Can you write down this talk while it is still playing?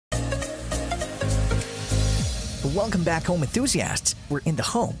Welcome back, home enthusiasts! We're in the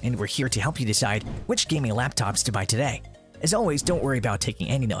home, and we're here to help you decide which gaming laptops to buy today. As always, don't worry about taking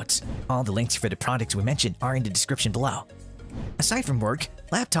any notes. All the links for the products we mentioned are in the description below. Aside from work,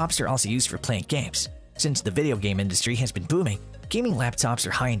 laptops are also used for playing games. Since the video game industry has been booming, gaming laptops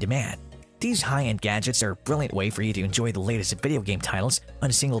are high in demand. These high-end gadgets are a brilliant way for you to enjoy the latest video game titles on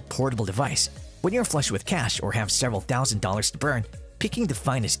a single portable device. When you're flush with cash or have several $1,000s to burn, picking the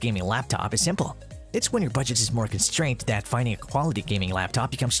finest gaming laptop is simple. It's when your budget is more constrained that finding a quality gaming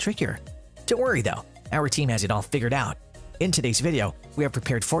laptop becomes trickier. Don't worry though, our team has it all figured out. In today's video, we have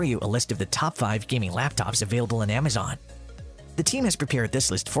prepared for you a list of the top 5 gaming laptops available on Amazon. The team has prepared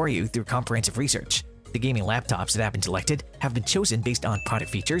this list for you through comprehensive research. The gaming laptops that have been selected have been chosen based on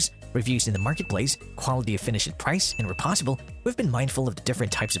product features, reviews in the marketplace, quality of finish and price, and where possible, we've been mindful of the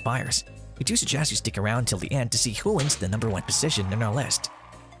different types of buyers. We do suggest you stick around till the end to see who wins the #1 position in our list.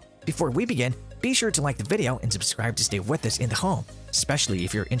 Before we begin, be sure to like the video and subscribe to stay with us in the home, especially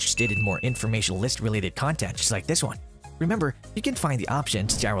if you're interested in more informational list-related content just like this one. Remember, you can find the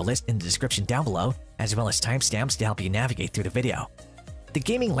options to our list in the description down below, as well as timestamps to help you navigate through the video. The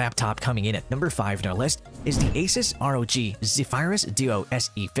gaming laptop coming in at number 5 in our list is the ASUS ROG Zephyrus Duo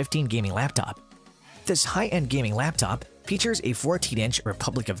SE15 gaming laptop. This high-end gaming laptop features a 14-inch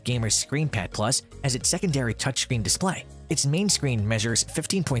Republic of Gamers ScreenPad Plus as its secondary touchscreen display. Its main screen measures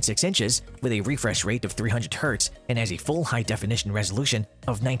 15.6 inches with a refresh rate of 300 Hz and has a full high-definition resolution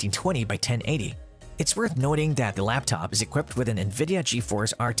of 1920 by 1080. It's worth noting that the laptop is equipped with an NVIDIA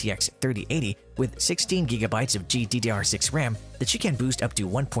GeForce RTX 3080 with 16GB of GDDR6 RAM that you can boost up to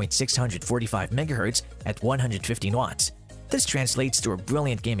 1.645 MHz at 115 watts. This translates to a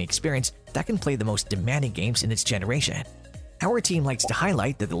brilliant gaming experience that can play the most demanding games in its generation. Our team likes to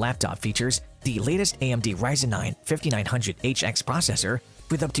highlight that the laptop features the latest AMD Ryzen 9 5900HX processor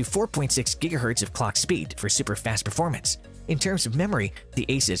with up to 4.6 GHz of clock speed for super fast performance. In terms of memory, the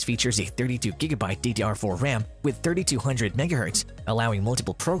ASUS features a 32GB DDR4 RAM with 3200 MHz, allowing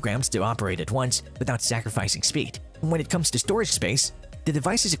multiple programs to operate at once without sacrificing speed. When it comes to storage space, the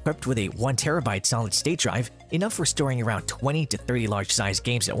device is equipped with a 1TB solid-state drive, enough for storing around 20 to 30 large-sized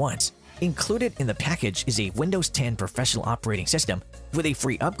games at once. Included in the package is a Windows 10 professional operating system with a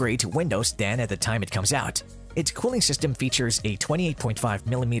free upgrade to Windows 10 at the time it comes out. Its cooling system features a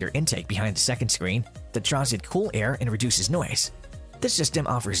 28.5mm intake behind the second screen that draws in cool air and reduces noise. This system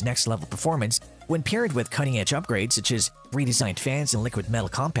offers next-level performance when paired with cutting-edge upgrades such as redesigned fans and liquid metal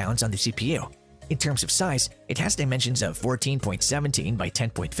compounds on the CPU. In terms of size, it has dimensions of 14.17 by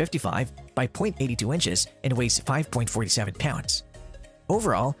 10.55 by 0.82 inches and weighs 5.47 pounds.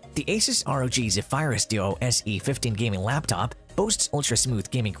 Overall, the ASUS ROG Zephyrus Duo SE15 gaming laptop boasts ultra-smooth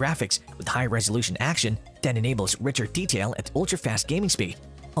gaming graphics with high-resolution action that enables richer detail at ultra-fast gaming speed.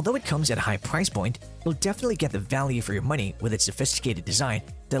 Although it comes at a high price point, you'll definitely get the value for your money with its sophisticated design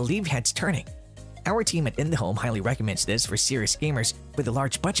that'll leave heads turning. Our team at In The Home highly recommends this for serious gamers with a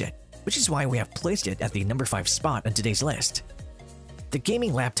large budget, which is why we have placed it at the number 5 spot on today's list. The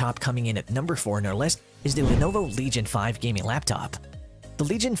gaming laptop coming in at number 4 on our list is the Lenovo Legion 5 gaming laptop. The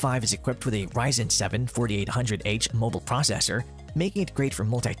Legion 5 is equipped with a Ryzen 7 4800H mobile processor, making it great for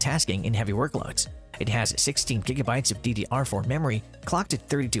multitasking in heavy workloads. It has 16GB of DDR4 memory clocked at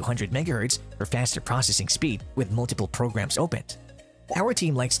 3200 MHz for faster processing speed with multiple programs opened. Our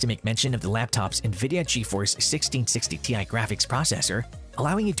team likes to make mention of the laptop's NVIDIA GeForce 1660 Ti graphics processor,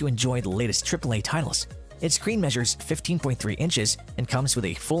 allowing you to enjoy the latest AAA titles. Its screen measures 15.3 inches and comes with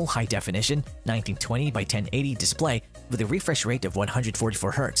a full high-definition 1920 by 1080 display with a refresh rate of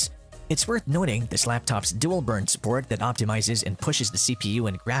 144 Hz. It's worth noting this laptop's dual-burn support that optimizes and pushes the CPU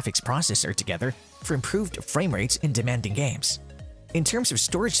and graphics processor together for improved frame rates in demanding games. In terms of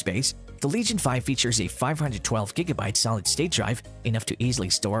storage space, the Legion 5 features a 512GB solid-state drive, enough to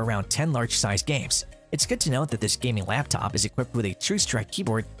easily store around 10 large-sized games. It's good to note that this gaming laptop is equipped with a True Strike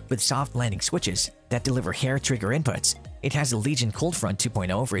keyboard with soft landing switches that deliver hair trigger inputs. It has a Legion Cold Front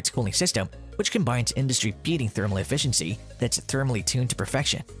 2.0 for its cooling system, which combines industry-beating thermal efficiency that's thermally tuned to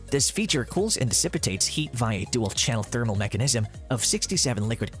perfection. This feature cools and dissipates heat via a dual-channel thermal mechanism of 67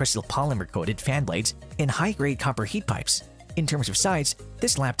 liquid crystal polymer-coated fan blades and high-grade copper heat pipes. In terms of size,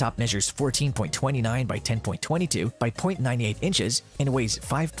 this laptop measures 14.29 by 10.22 by 0.98 inches and weighs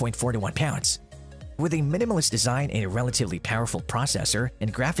 5.41 pounds. With a minimalist design and a relatively powerful processor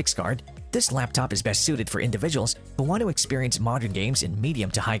and graphics card, this laptop is best suited for individuals who want to experience modern games in medium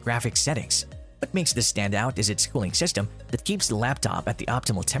to high graphics settings. What makes this stand out is its cooling system that keeps the laptop at the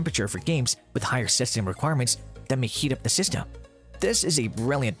optimal temperature for games with higher system requirements that may heat up the system. This is a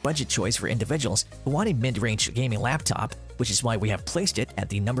brilliant budget choice for individuals who want a mid-range gaming laptop, which is why we have placed it at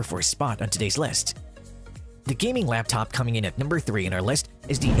the number 4 spot on today's list. The gaming laptop coming in at number 3 in our list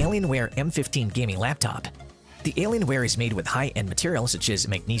is the Alienware M15 gaming laptop. The Alienware is made with high-end materials such as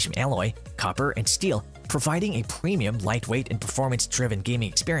magnesium alloy, copper, and steel, providing a premium, lightweight, and performance-driven gaming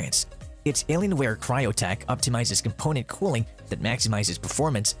experience. Its Alienware CryoTech optimizes component cooling that maximizes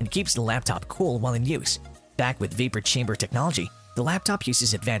performance and keeps the laptop cool while in use. Backed with vapor chamber technology, the laptop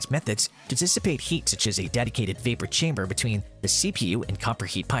uses advanced methods to dissipate heat such as a dedicated vapor chamber between the CPU and copper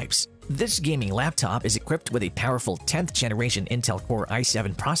heat pipes. This gaming laptop is equipped with a powerful 10th generation Intel Core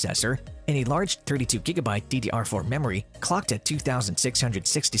i7 processor and a large 32GB DDR4 memory clocked at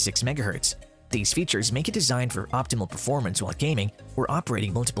 2666 MHz. These features make it designed for optimal performance while gaming or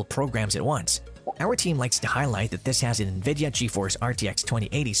operating multiple programs at once. Our team likes to highlight that this has an NVIDIA GeForce RTX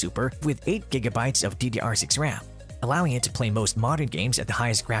 2080 Super with 8GB of DDR6 RAM, allowing it to play most modern games at the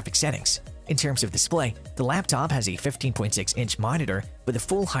highest graphic settings. In terms of display, the laptop has a 15.6-inch monitor with a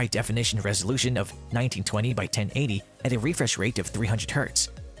full high-definition resolution of 1920 by 1080 at a refresh rate of 300Hz.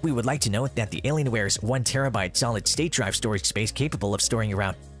 We would like to note that the Alienware's 1TB solid-state drive storage space capable of storing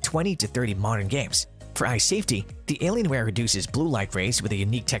around 20 to 30 modern games. For eye safety, the Alienware reduces blue light rays with a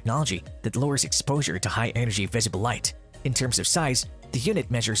unique technology that lowers exposure to high-energy visible light. In terms of size, the unit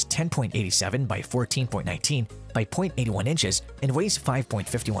measures 10.87 by 14.19 by 0.81 inches and weighs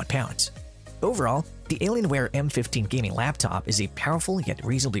 5.51 pounds. Overall, the Alienware M15 gaming laptop is a powerful yet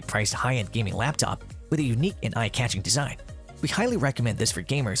reasonably priced high-end gaming laptop with a unique and eye-catching design. We highly recommend this for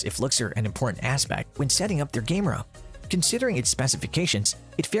gamers if looks are an important aspect when setting up their game room. Considering its specifications,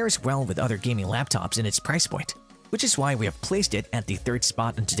 it fares well with other gaming laptops in its price point, which is why we have placed it at the 3rd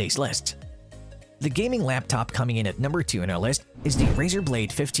spot on today's list. The gaming laptop coming in at number 2 in our list is the Razer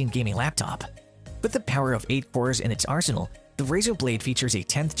Blade 15 gaming laptop. With the power of 8 cores in its arsenal, the Razer Blade features a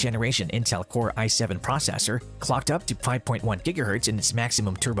 10th generation Intel Core i7 processor clocked up to 5.1 GHz in its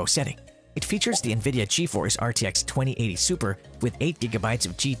maximum turbo setting. It features the NVIDIA GeForce RTX 2080 Super with 8GB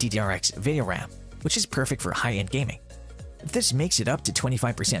of GDDR6 video RAM, which is perfect for high-end gaming. This makes it up to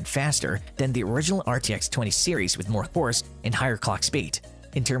 25% faster than the original RTX 20 series with more cores and higher clock speed.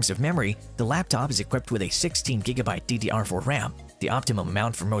 In terms of memory, the laptop is equipped with a 16GB DDR4 RAM, the optimum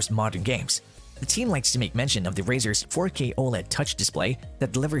amount for most modern games. The team likes to make mention of the Razer's 4K OLED touch display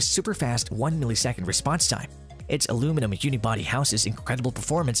that delivers super-fast 1 millisecond response time. Its aluminum unibody houses incredible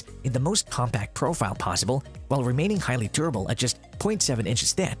performance in the most compact profile possible while remaining highly durable at just 0.7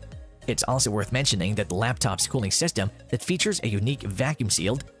 inches thin. It's also worth mentioning that the laptop's cooling system that features a unique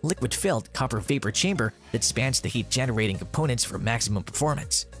vacuum-sealed, liquid-filled copper vapor chamber that spans the heat-generating components for maximum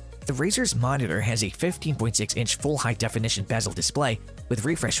performance. The Razer's monitor has a 15.6-inch full high-definition bezel display with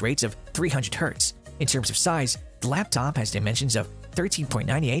refresh rates of 300Hz. In terms of size, the laptop has dimensions of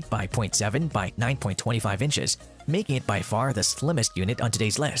 13.98 by 0.7 by 9.25 inches, making it by far the slimmest unit on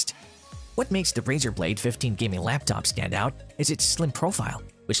today's list. What makes the Razer Blade 15 gaming laptop stand out is its slim profile,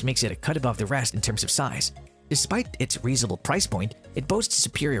 which makes it a cut above the rest in terms of size. Despite its reasonable price point, it boasts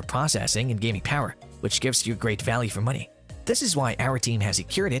superior processing and gaming power, which gives you great value for money. This is why our team has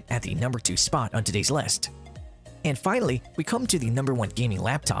secured it at the number 2 spot on today's list. And finally, we come to the number 1 gaming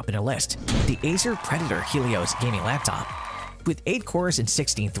laptop in our list, the Acer Predator Helios gaming laptop. With 8 cores and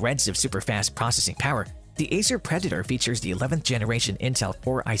 16 threads of super-fast processing power, the Acer Predator features the 11th generation Intel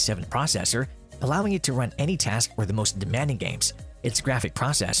Core i7 processor, allowing it to run any task or the most demanding games. Its graphic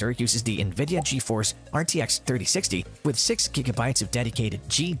processor uses the NVIDIA GeForce RTX 3060 with 6GB of dedicated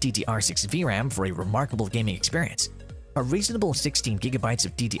GDDR6 VRAM for a remarkable gaming experience. A reasonable 16GB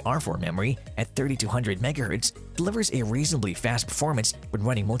of DDR4 memory at 3200 MHz delivers a reasonably fast performance when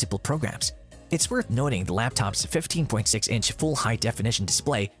running multiple programs. It's worth noting the laptop's 15.6-inch full high-definition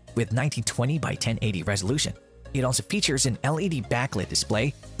display with 1920 by 1080 resolution. It also features an LED backlit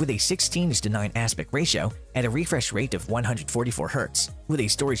display with a 16:9 aspect ratio at a refresh rate of 144Hz. With a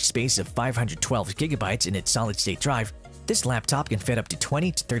storage space of 512GB in its solid-state drive, this laptop can fit up to 20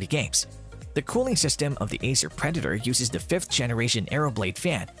 to 30 games. The cooling system of the Acer Predator uses the 5th generation AeroBlade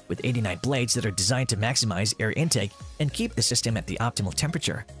fan with 89 blades that are designed to maximize air intake and keep the system at the optimal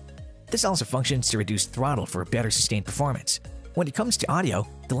temperature. This also functions to reduce throttle for better sustained performance. When it comes to audio,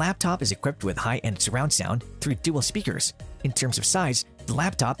 the laptop is equipped with high-end surround sound through dual speakers. In terms of size, the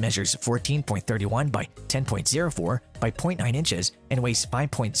laptop measures 14.31 by 10.04 by 0.9 inches and weighs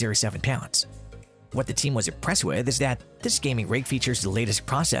 5.07 pounds. What the team was impressed with is that this gaming rig features the latest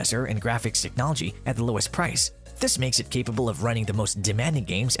processor and graphics technology at the lowest price. This makes it capable of running the most demanding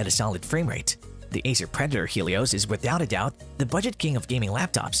games at a solid frame rate. The Acer Predator Helios is without a doubt the budget king of gaming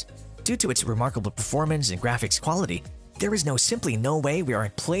laptops. Due to its remarkable performance and graphics quality, there is simply no way we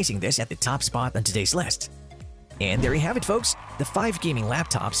aren't placing this at the top spot on today's list. And there you have it, folks, the 5 gaming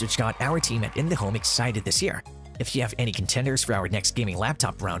laptops which got our team at In the Home excited this year. If you have any contenders for our next gaming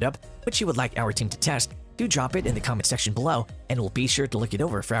laptop roundup which you would like our team to test, do drop it in the comment section below and we'll be sure to look it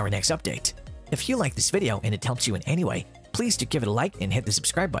over for our next update. If you like this video and it helps you in any way, please do give it a like and hit the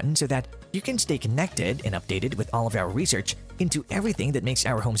subscribe button so that you can stay connected and updated with all of our research into everything that makes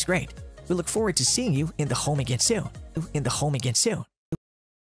our homes great. We look forward to seeing you in the home again soon.